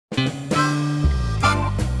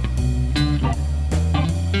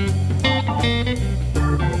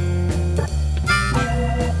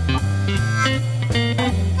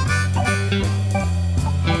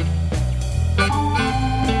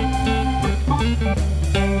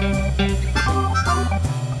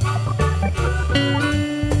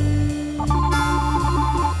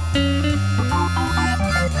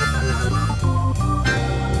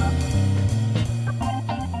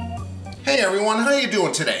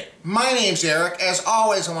doing today? My name's Eric. As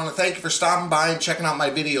always, I want to thank you for stopping by and checking out my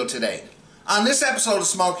video today. On this episode of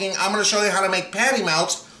Smo'King, I'm going to show you how to make patty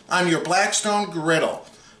melts on your Blackstone Griddle.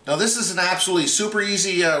 Now this is an absolutely super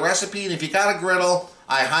easy recipe, and if you got a griddle,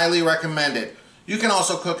 I highly recommend it. You can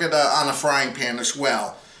also cook it on a frying pan as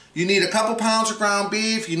well. You need a couple pounds of ground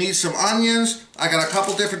beef, you need some onions, I got a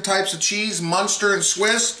couple different types of cheese, Munster and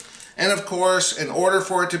Swiss, and of course, in order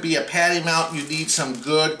for it to be a patty melt, you need some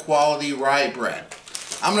good quality rye bread.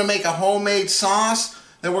 I'm going to make a homemade sauce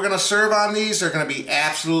that we're going to serve on these. They're going to be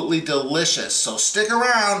absolutely delicious. So stick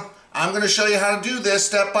around. I'm going to show you how to do this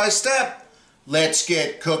step by step. Let's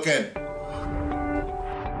get cooking.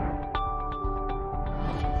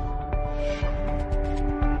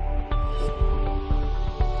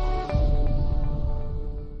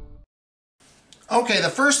 Okay,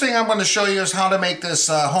 the first thing I'm going to show you is how to make this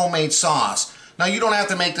homemade sauce. Now you don't have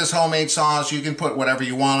to make this homemade sauce. You can put whatever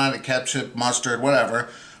you want on it, ketchup, mustard, whatever.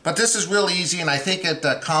 But this is real easy, and I think it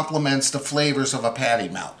complements the flavors of a patty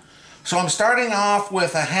melt. So I'm starting off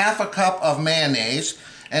with a half a cup of mayonnaise,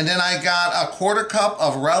 and then I got a quarter cup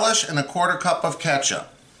of relish and a quarter cup of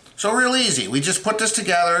ketchup. So real easy. We just put this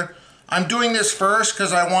together. I'm doing this first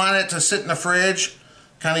because I want it to sit in the fridge,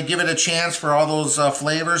 kind of give it a chance for all those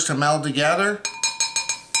flavors to meld together.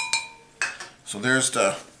 So there's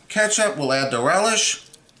the ketchup, we'll add the relish,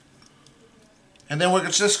 and then we're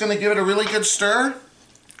just going to give it a really good stir.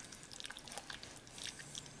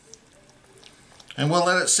 And we'll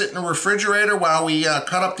let it sit in the refrigerator while we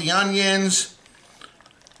cut up the onions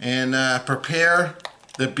and prepare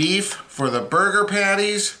the beef for the burger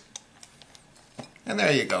patties. And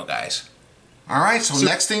there you go, guys. Alright, so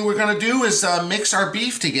next thing we're going to do is mix our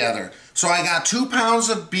beef together. So I got 2 pounds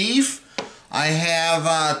of beef. I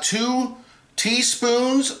have 2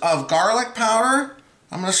 teaspoons of garlic powder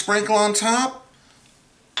I'm going to sprinkle on top.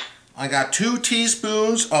 I got 2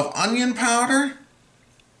 teaspoons of onion powder.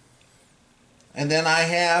 And then I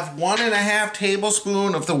have 1.5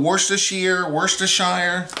 tablespoons of the Worcestershire.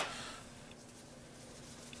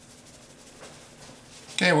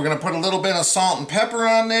 Okay, we're going to put a little bit of salt and pepper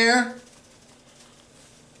on there.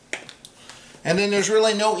 And then there's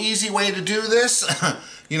really no easy way to do this.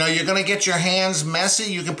 You know, you're going to get your hands messy.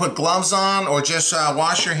 You can put gloves on or just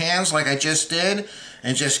wash your hands like I just did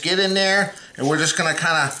and just get in there. And we're just going to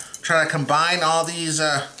kind of try to combine all these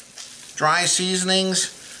dry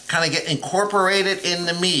seasonings, kind of get incorporated in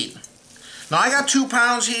the meat. Now I got 2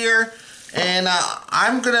 pounds here, and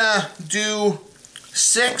I'm going to do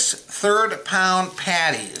 6 third-pound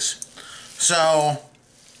patties. So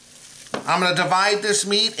I'm going to divide this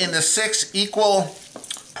meat into 6 equal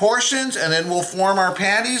portions, and then we'll form our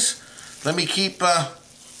patties. Let me keep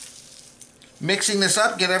mixing this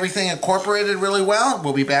up, get everything incorporated really well.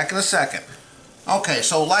 We'll be back in a second. Okay,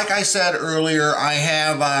 so like I said earlier, I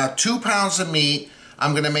have 2 pounds of meat.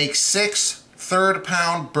 I'm going to make 6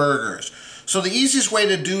 third-pound burgers. So the easiest way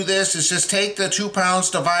to do this is just take the 2 pounds,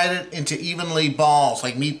 divide it into evenly balls,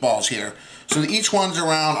 like meatballs here. So each one's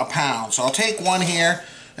around a pound. So I'll take one here,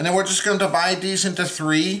 and then we're just going to divide these into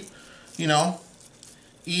 3, you know,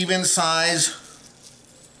 even size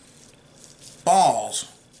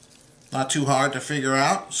balls. Not too hard to figure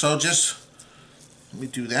out. So just let me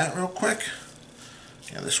do that real quick.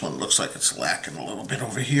 Yeah, this one looks like it's lacking a little bit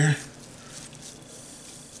over here.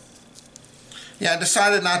 Yeah, I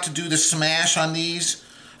decided not to do the smash on these.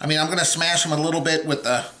 I mean, I'm going to smash them a little bit with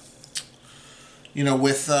the, you know,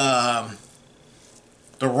 with the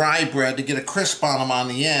rye bread to get a crisp on them on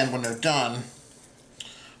the end when they're done.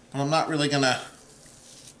 But I'm not really going to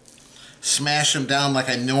smash them down like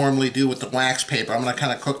I normally do with the wax paper. I'm going to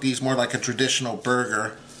kind of cook these more like a traditional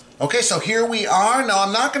burger. Okay, so here we are. Now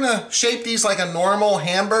I'm not going to shape these like a normal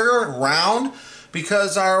hamburger, round,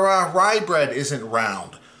 because our rye bread isn't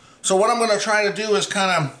round. So what I'm going to try to do is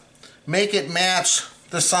kind of make it match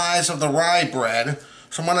the size of the rye bread.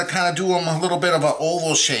 So I'm going to kind of do them a little bit of an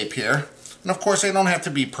oval shape here. And of course they don't have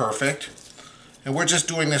to be perfect. And we're just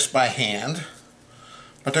doing this by hand.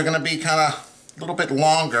 But they're going to be kind of a little bit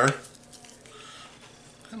longer.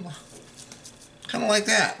 Kind of like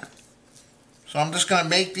that. So I'm just going to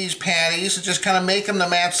make these patties and just kind of make them to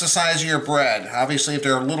match the size of your bread. Obviously if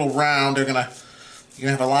they're a little round, you're going to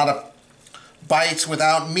have a lot of bites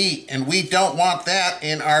without meat, and we don't want that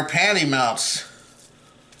in our patty melts.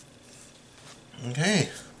 Okay,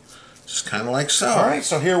 just kind of like so. Alright,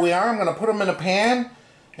 so here we are. I'm going to put them in a pan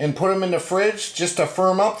and put them in the fridge just to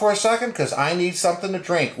firm up for a second because I need something to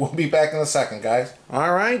drink. We'll be back in a second, guys.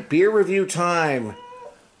 Alright, beer review time.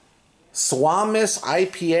 Swiss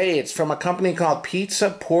IPA. It's from a company called Pizza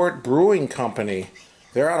Port Brewing Company.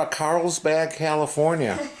 They're out of Carlsbad,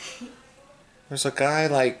 California. There's a guy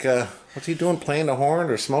like, what's he doing, playing the horn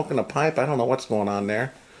or smoking a pipe? I don't know what's going on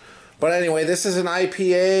there. But anyway, this is an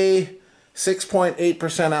IPA,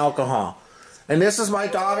 6.8% alcohol. And this is my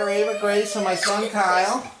daughter, Ava Grace, and my son,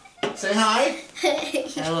 Kyle. Say hi.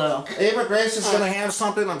 Hello. Ava Grace is going to have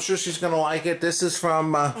something. I'm sure she's going to like it. This is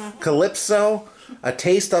from Calypso, A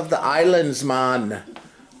Taste of the Islands, man.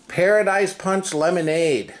 Paradise Punch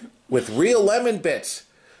Lemonade with real lemon bits.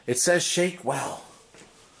 It says shake well.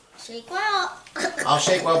 Shake well. I'll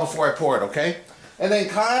shake well before I pour it, okay? And then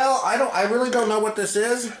Kyle, I really don't know what this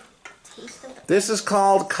is. This is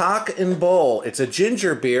called Cock and Bull. It's a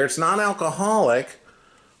ginger beer. It's non-alcoholic,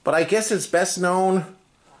 but I guess it's best known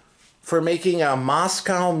for making a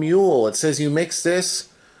Moscow Mule. It says you mix this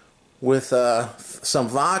with some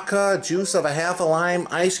vodka, juice of a half a lime,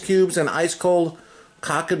 ice cubes, and ice cold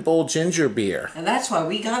Cock and Bull ginger beer. And that's why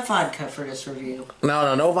we got vodka for this review.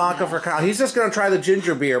 No vodka for Kyle. He's just going to try the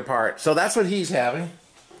ginger beer part. So that's what he's having.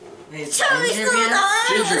 It's Ginger beer?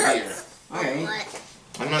 Ginger beer. Alright.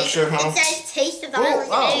 I'm not sure how. It says taste of the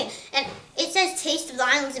islands, and it says taste of the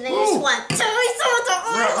islands, and then it's what? Taste of the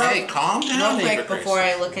islands. Hey, calm down, Real Ava quick, Grace. before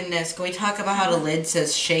I look in this, can we talk about how the lid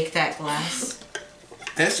says shake that glass?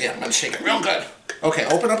 This? Yeah, I'm going to shake it real good. Okay,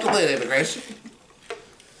 open up the lid, Ava Grace.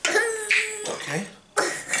 Okay.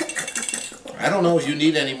 I don't know if you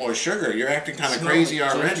need any more sugar. You're acting kind of crazy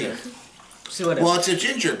already. See what Well, it's a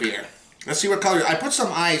ginger beer. Let's see what color. I put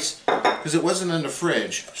some ice because it wasn't in the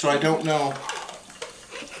fridge, so I don't know.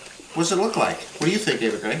 What does it look like? What do you think,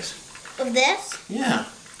 Ava Grace? Of this? Yeah.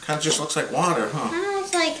 Kind of just looks like water, huh?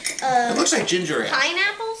 It's like It looks like ginger ale.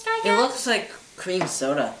 pineapples, I It guess. looks like cream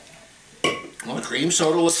soda. Well, the cream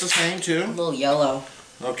soda looks the same, A too. little yellow.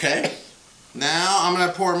 Okay. Now, I'm going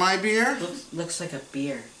to pour my beer. Looks like a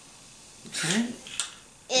beer. Okay.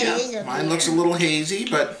 It is a Mine beer. looks a little hazy,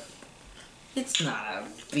 but... It's not a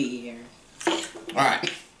beer.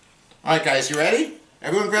 Alright. Alright, guys, you ready?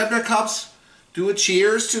 Everyone grab their cups. Do a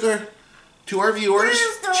cheers to our viewers.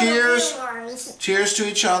 Cheers. Cheers to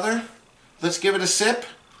each other. Let's give it a sip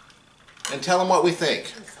and tell them what we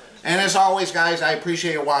think. And as always, guys, I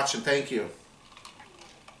appreciate you watching. Thank you.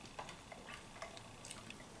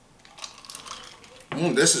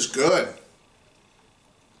 This is good.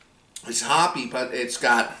 It's hoppy, but it's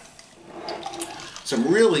got some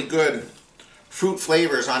really good fruit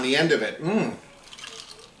flavors on the end of it.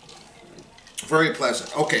 Very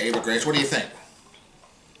pleasant. Okay, Ava Grace, what do you think?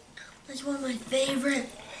 That's one of my favorite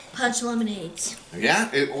punch lemonades. Yeah?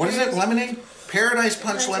 What is it? Lemonade? Paradise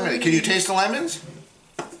Punch Lemonade. Can you taste the lemons?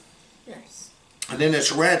 Yes. And then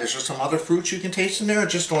it's red. Is there some other fruits you can taste in there or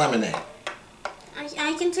just the lemonade?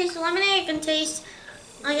 I can taste the lemonade. I can taste,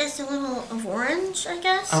 I guess, a little of orange, I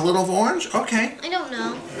guess. A little of orange? Okay. I don't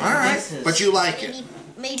know. Alright. But you like it.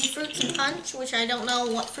 Maybe fruits and punch, which I don't know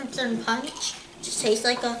what fruits are in punch. Just tastes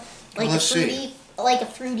like a Let's see.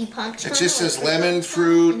 fruity punch. It just says lemon,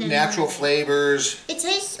 fruit, and then natural flavors. It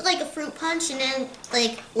tastes like a fruit punch, and then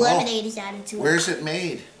like lemonade is added to it. Where's it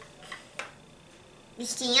made?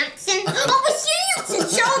 Wisconsin. Oh,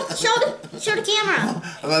 Wisconsin! Show the camera.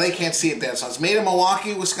 Well, they can't see it there, so it's made in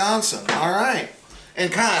Milwaukee, Wisconsin. Alright.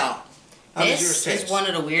 And Kyle, how does yours This taste? is one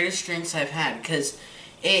of the weirdest drinks I've had because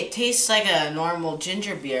it tastes like a normal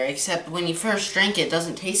ginger beer, except when you first drink it, it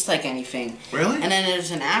doesn't taste like anything. Really? And then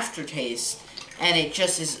there's an aftertaste, and it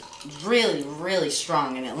just is really, really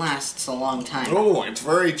strong, and it lasts a long time. Oh, it's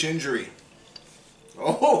very gingery.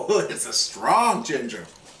 Oh, it's a strong ginger.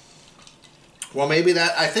 Well, maybe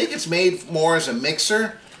that, I think it's made more as a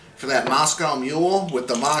mixer for that Moscow Mule with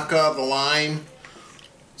the maca, the lime,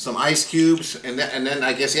 some ice cubes, and then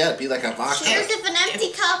I guess, yeah, it'd be like a vodka. Cheers if an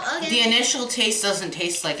empty cup. Okay. The initial taste doesn't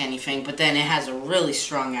taste like anything, but then it has a really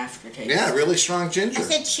strong aftertaste. Yeah, really strong ginger. I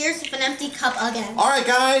said cheers if an empty cup again. Alright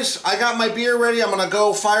guys, I got my beer ready. I'm going to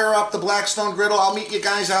go fire up the Blackstone Griddle. I'll meet you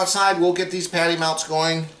guys outside. We'll get these patty melts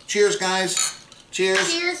going. Cheers guys.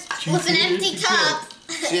 Cheers. Cheers with an empty cup.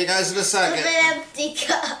 See you guys in a second. With an empty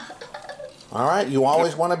cup. Alright, you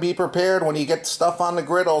always want to be prepared when you get stuff on the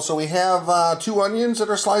griddle. So we have 2 onions that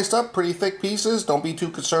are sliced up, pretty thick pieces. Don't be too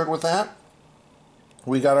concerned with that.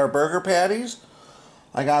 We got our burger patties.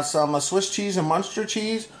 I got some Swiss cheese and Munster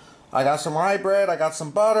cheese. I got some rye bread. I got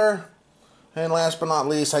some butter. And last but not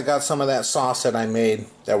least, I got some of that sauce that I made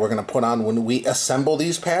that we're going to put on when we assemble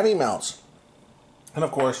these patty melts. And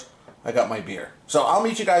of course, I got my beer. So I'll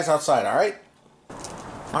meet you guys outside, alright?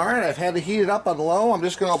 Alright, I've had to heat it up on low. I'm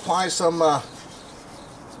just going to apply some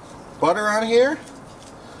butter on here.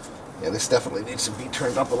 Yeah, this definitely needs to be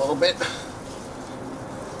turned up a little bit.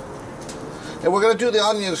 And we're going to do the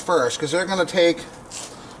onions first because they're going to take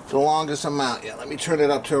the longest amount. Yeah, let me turn it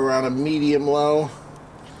up to around a medium low.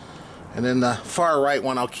 And then the far right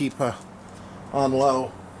one I'll keep on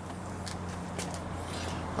low.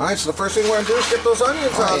 Alright, so the first thing we're going to do is get those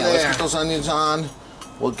onions on there. Let's get those onions on.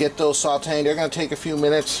 We'll get those sauteing. They're going to take a few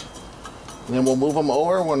minutes. And then we'll move them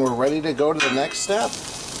over when we're ready to go to the next step.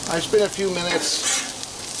 It's been a few minutes.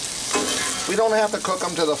 We don't have to cook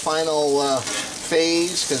them to the final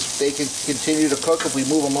phase because they can continue to cook if we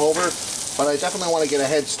move them over. But I definitely want to get a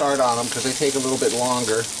head start on them because they take a little bit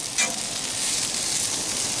longer.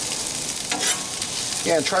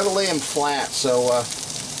 Yeah, and try to lay them flat so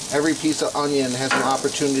every piece of onion has an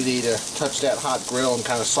opportunity to touch that hot grill and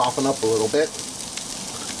kind of soften up a little bit.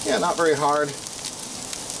 Yeah, not very hard.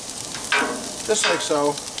 Just like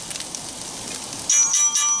so.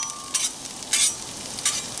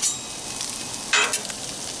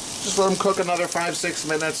 Just let them cook another 5-6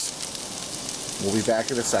 minutes. We'll be back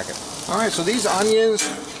in a second. Alright, so these onions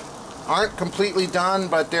aren't completely done,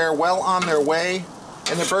 but they're well on their way.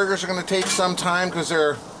 And the burgers are going to take some time because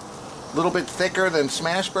they're a little bit thicker than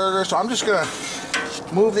smash burgers. So I'm just going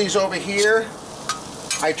to move these over here.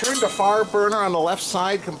 I turned the far burner on the left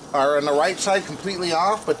side, or on the right side, completely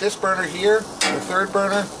off. But this burner here, the third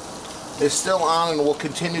burner, is still on and we'll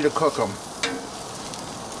continue to cook them.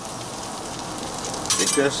 I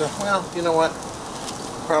think there's well, you know what?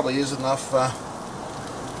 Probably is enough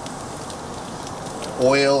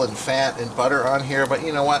oil and fat and butter on here, but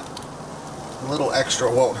you know what? A little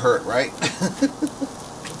extra won't hurt, right?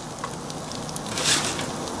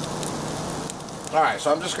 Alright,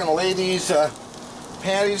 so I'm just going to lay these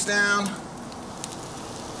patties down.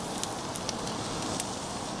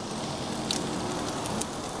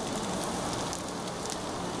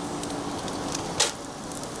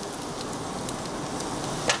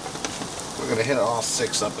 We're going to hit all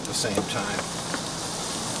 6 up at the same time.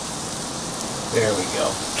 There we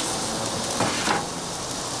go.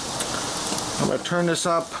 I'm going to turn this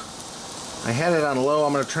up. I had it on low.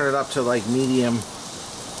 I'm going to turn it up to like medium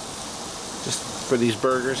just for these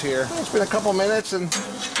burgers here. It's been a couple minutes and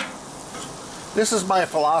this is my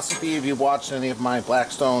philosophy if you've watched any of my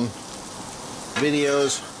Blackstone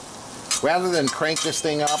videos. Rather than crank this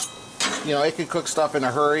thing up, you know, it can cook stuff in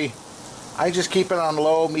a hurry. I just keep it on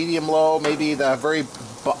low, medium low, maybe the very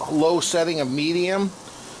low setting of medium,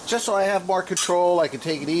 just so I have more control. I can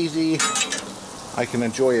take it easy. I can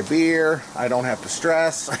enjoy a beer. I don't have to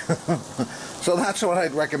stress. So that's what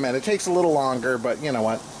I'd recommend. It takes a little longer, but you know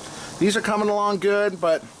what? These are coming along good,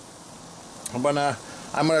 but I'm gonna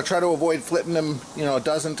try to avoid flipping them, you know, a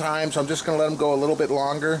dozen times. So I'm just gonna let them go a little bit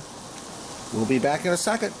longer. We'll be back in a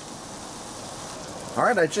second. All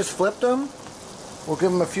right, I just flipped them. We'll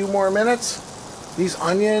give them a few more minutes. These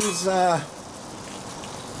onions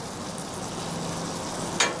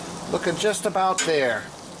looking just about there.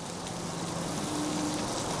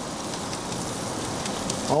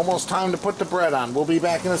 Almost time to put the bread on. We'll be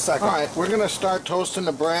back in a second. All right, we're going to start toasting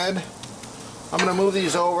the bread. I'm going to move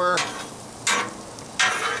these over.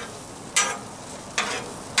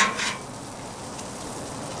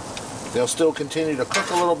 They'll still continue to cook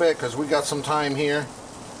a little bit because we got some time here.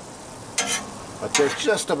 But they're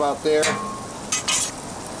just about there.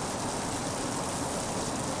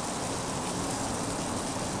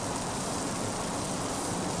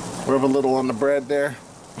 Rub a little on the bread there.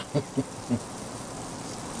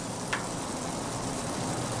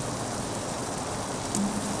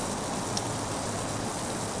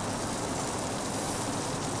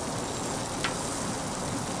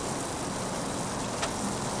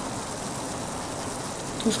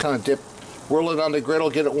 Just kind of dip, whirl it on the griddle,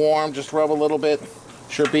 get it warm, just rub a little bit.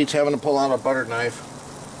 Sure beats having to pull out a butter knife.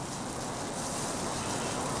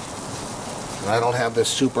 And I don't have this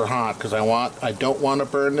super hot because I don't want to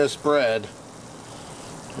burn this bread.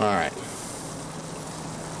 Alright.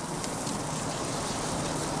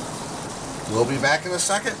 We'll be back in a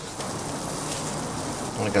second.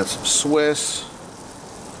 I got some Swiss.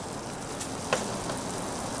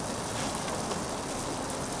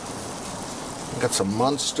 Got some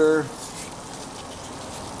Munster. I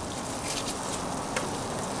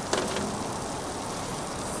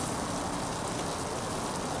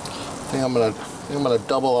think I'm gonna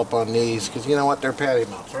double up on these because you know what, they're patty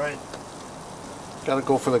melts, right? Gotta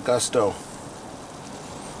go for the gusto.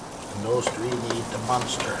 And those 3 need the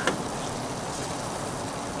Munster.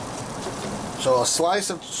 So a slice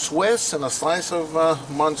of Swiss and a slice of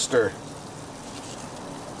Munster.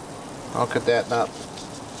 How could that not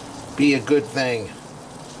be a good thing?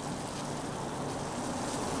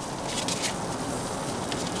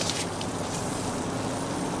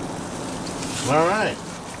 Alright.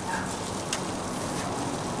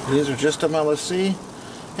 These are just about, let's see.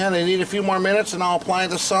 Yeah, they need a few more minutes and I'll apply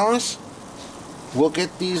the sauce. we'll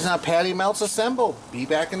get these patty melts assembled. Be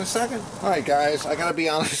back in a second. Alright guys, I gotta be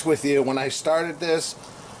honest with you. When I started this,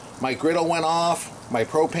 my griddle went off, my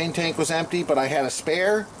propane tank was empty, but I had a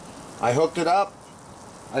spare. I hooked it up.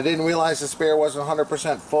 I didn't realize the spare wasn't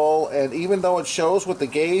 100% full, and even though it shows with the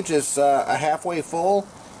gauge is a halfway full,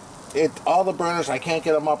 all the burners, I can't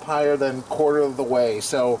get them up higher than quarter of the way,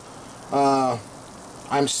 so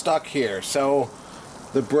I'm stuck here. So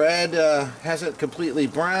the bread hasn't completely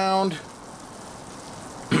browned.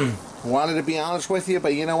 Wanted to be honest with you,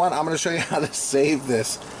 but you know what? I'm going to show you how to save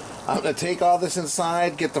this. I'm going to take all this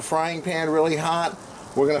inside, get the frying pan really hot.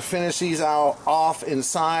 We're going to finish these off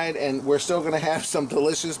inside, and we're still going to have some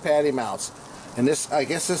delicious patty melts. And this, I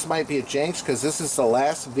guess this might be a jinx, because this is the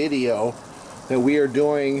last video that we are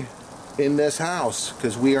doing in this house,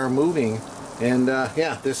 because we are moving. And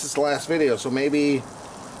yeah, this is the last video, so maybe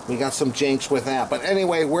we got some jinx with that. But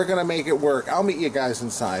anyway, we're going to make it work. I'll meet you guys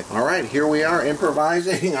inside. Alright, here we are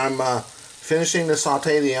improvising. I'm finishing to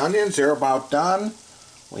saute the onions. They're about done.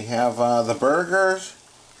 We have the burgers.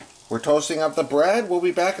 We're toasting up the bread. We'll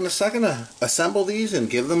be back in a second to assemble these and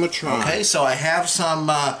give them a try. Okay, so I have some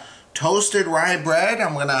toasted rye bread.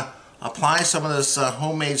 I'm going to apply some of this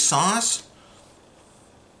homemade sauce.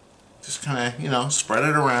 Just kind of, you know, spread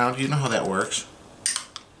it around. You know how that works.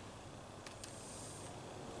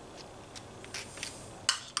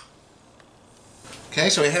 Okay,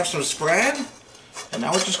 so we have some spread. And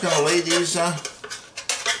now we're just going to lay these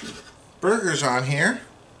burgers on here.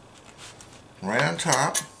 Right on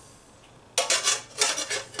top.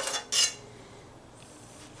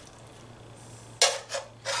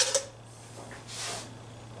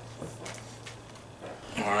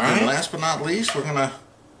 Alright, and last but not least, we're going to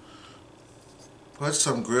put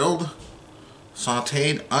some grilled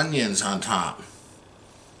sauteed onions on top.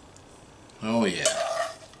 Oh yeah.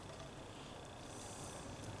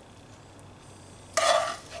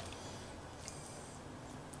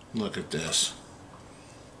 Look at this.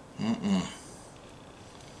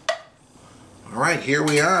 Alright, here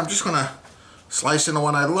we are. I'm just going to slice into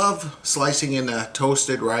one. I love slicing in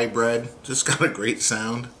toasted rye bread. Just got a great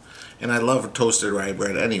sound. And I love toasted rye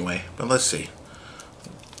bread anyway. But let's see.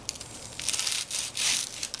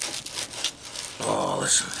 Oh,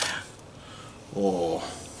 listen to that. Oh.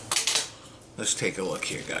 Let's take a look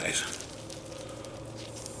here, guys.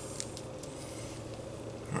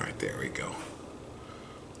 Alright, there we go.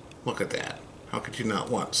 Look at that. How could you not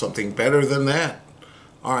want something better than that?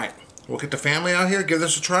 Alright, we'll get the family out here, give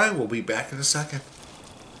this a try. We'll be back in a second.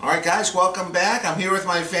 Alright guys, welcome back. I'm here with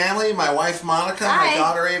my family, my wife Monica, Hi. my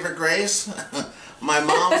daughter Ava Grace, my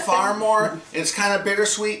mom Farmore. It's kind of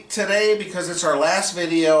bittersweet today because it's our last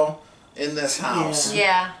video in this house.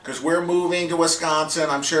 Yeah. Because we're moving to Wisconsin.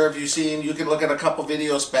 I'm sure if you've seen, you can look at a couple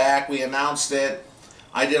videos back. We announced it.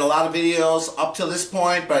 I did a lot of videos up to this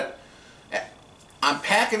point, but I'm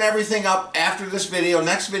packing everything up after this video.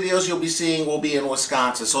 Next videos you'll be seeing will be in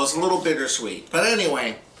Wisconsin, so it's a little bittersweet. But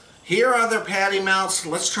anyway, here are their patty melts.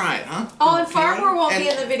 Let's try it, huh? Oh, and Farmer won't be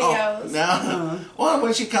in the videos. Oh, no. Well,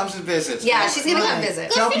 when she comes and visits. Yeah, she's going to come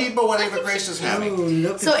visit. Tell people what Ava Grace is having.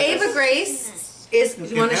 Ooh, So Ava Grace is,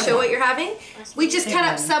 you want to show what you're having? We just cut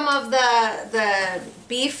up some of the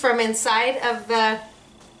beef from inside of the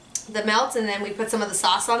melt, and then we put some of the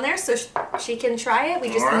sauce on there so she can try it. We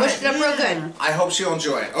just mushed it up real good. I hope she'll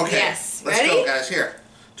enjoy it. Okay. Yes. Let's Ready? go, guys. Here.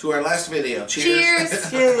 To our last video. Cheers.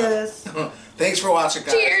 Cheers. Cheers. Thanks for watching,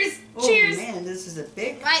 guys. Cheers. Oh, Cheers. man, this is a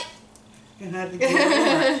big. Right. You have to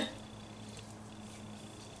get more.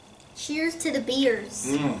 Cheers to the beers.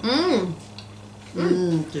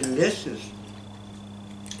 Delicious.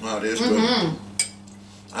 Oh, it is good.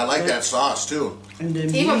 I like that sauce, too. And the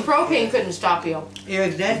Even meat, propane couldn't stop you. yeah,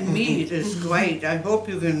 that meat is great. I hope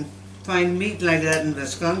you can find meat like that in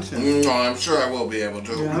Wisconsin. No, I'm sure I will be able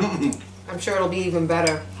to. Yeah. I'm sure it'll be even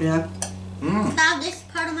better. Yeah, Now this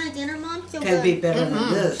part of my dinner, Mom. So can be better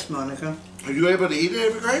than this, Monica. Are you able to eat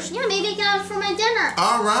it, Ava Grace? Yeah, maybe I can have it for my dinner.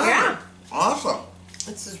 All right. Yeah. Awesome.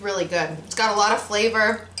 This is really good. It's got a lot of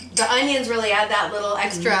flavor. The onions really add that little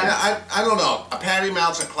extra. Yeah, I don't know. A patty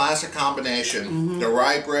melt's a classic combination. The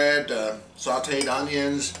rye bread, sauteed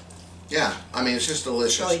onions. Yeah, I mean, it's just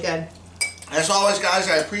delicious. Really good. As always, guys,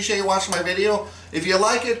 I appreciate you watching my video. If you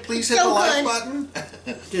like it, please hit So the like good. button.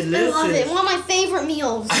 Delicious. I love it. One of my favorite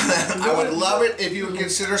meals. I would love it if you would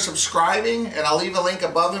consider subscribing, and I'll leave a link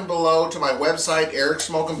above and below to my website, The size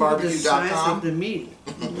of ericsmokingbbq.com, the meat.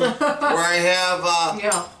 where I have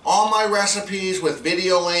Yeah. all my recipes with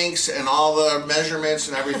video links and all the measurements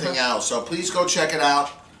and everything else. So please go check it out.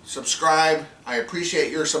 Subscribe. I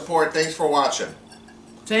appreciate your support. Thanks for watching.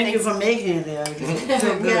 Thank you for making it there. It's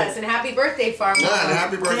so good. Yes, and happy birthday, Farmer. Yeah, and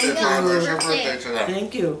happy birthday Thank to you. you. It's your birthday today.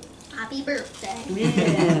 Thank you. Happy birthday.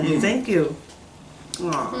 Yeah, thank you.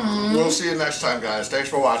 Aw, We'll see you next time, guys. Thanks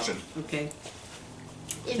for watching. okay.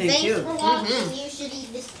 And Thank thanks you. for watching. You should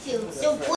eat this too. So